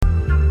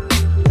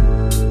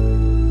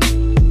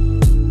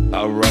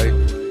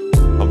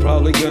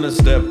Probably gonna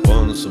step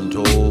on some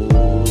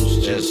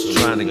toes, just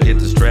trying to get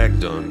this track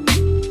done.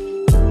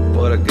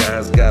 But a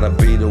guy's gotta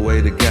be the way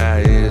the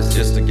guy is.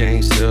 Just a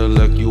gangster,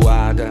 look you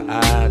eye to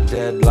eye,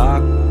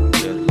 deadlock.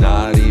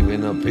 Not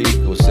even a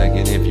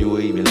picosecond if you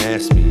even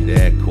ask me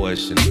that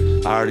question.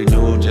 I already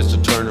knew just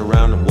to turn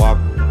around and walk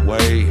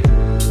away.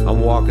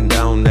 I'm walking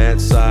down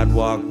that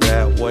sidewalk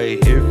that way.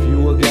 If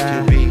you a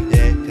guy, be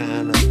that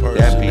kind of person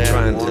that be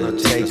trying to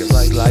take a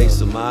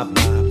slice of my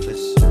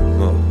purpose,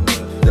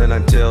 then I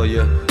tell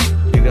you,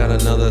 you got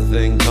another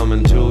thing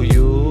coming to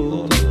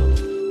you.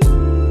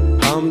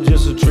 I'm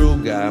just a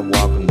true guy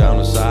walking down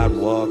the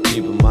sidewalk,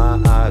 keeping my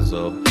eyes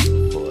up.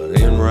 But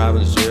in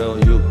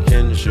Robbinsjail, you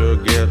can sure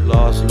get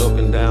lost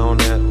looking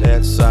down at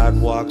that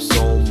sidewalk.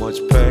 So much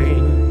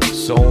pain,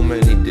 so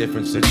many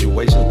different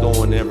situations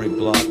going every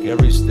block,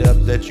 every step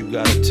that you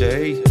gotta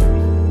take.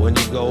 When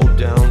you go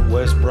down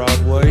West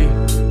Broadway,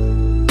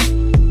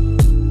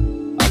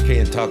 I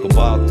can't talk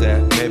about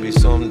that. Maybe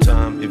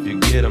sometime if you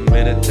get a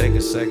minute, take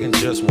a second,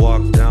 just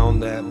walk down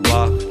that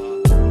block.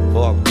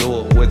 Fuck,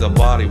 do it with a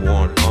body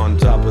worn. On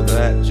top of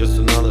that, just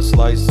another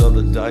slice of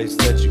the dice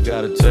that you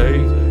gotta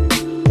take.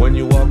 When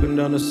you're walking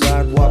down the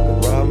sidewalk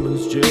of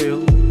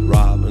Robbinsjail,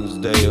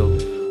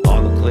 Robbinsdale,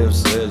 on the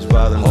cliff's edge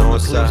by the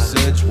north side,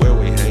 edge where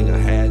we hang a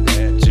hat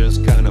at,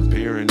 just kinda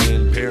peering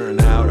in, peering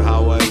out.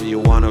 However you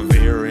wanna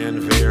veer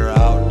in, veer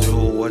out, do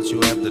what you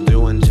have to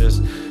do and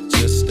just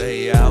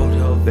stay out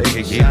of. They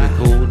can keep it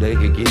cool, they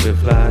can keep it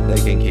fly,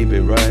 they can keep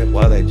it right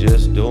while they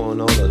just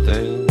doing all the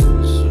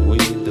things we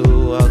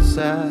do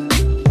outside.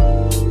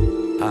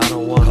 I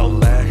don't wanna come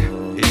back,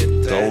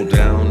 go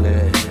down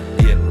there,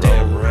 get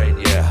there right,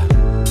 yeah.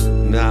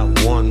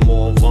 Not one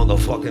more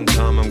motherfucking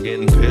time I'm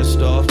getting pissed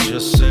off,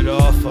 just sit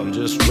off, I'm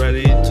just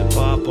ready to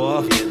pop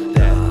off.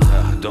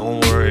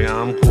 Don't worry,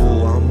 I'm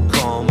cool, I'm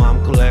calm,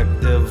 I'm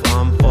collective,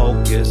 I'm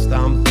focused,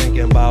 I'm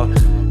thinking about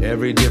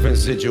every different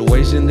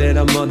situation that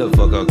a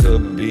motherfucker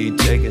could be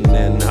taking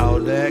in. How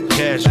that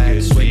cash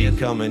could be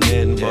coming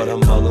in, but a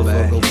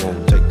motherfucker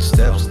won't take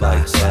steps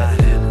like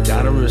that.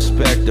 Gotta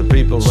respect the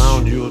people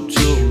around you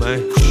too,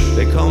 man.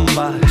 They come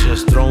by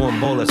just throwing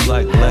bullets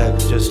like lead,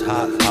 just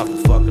hot off the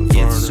fucking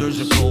furnace.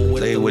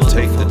 They would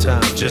take the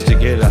time just to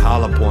get a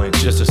hollow point,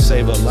 just to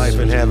save a life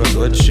and have a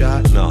good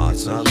shot. No,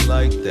 it's not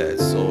like that,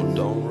 so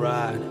don't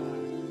ride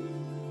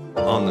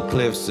on the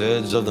cliff's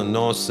edge of the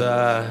north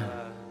side.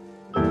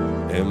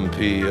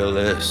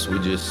 MPLS, we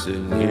just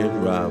sitting here in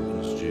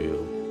Robbinsjail.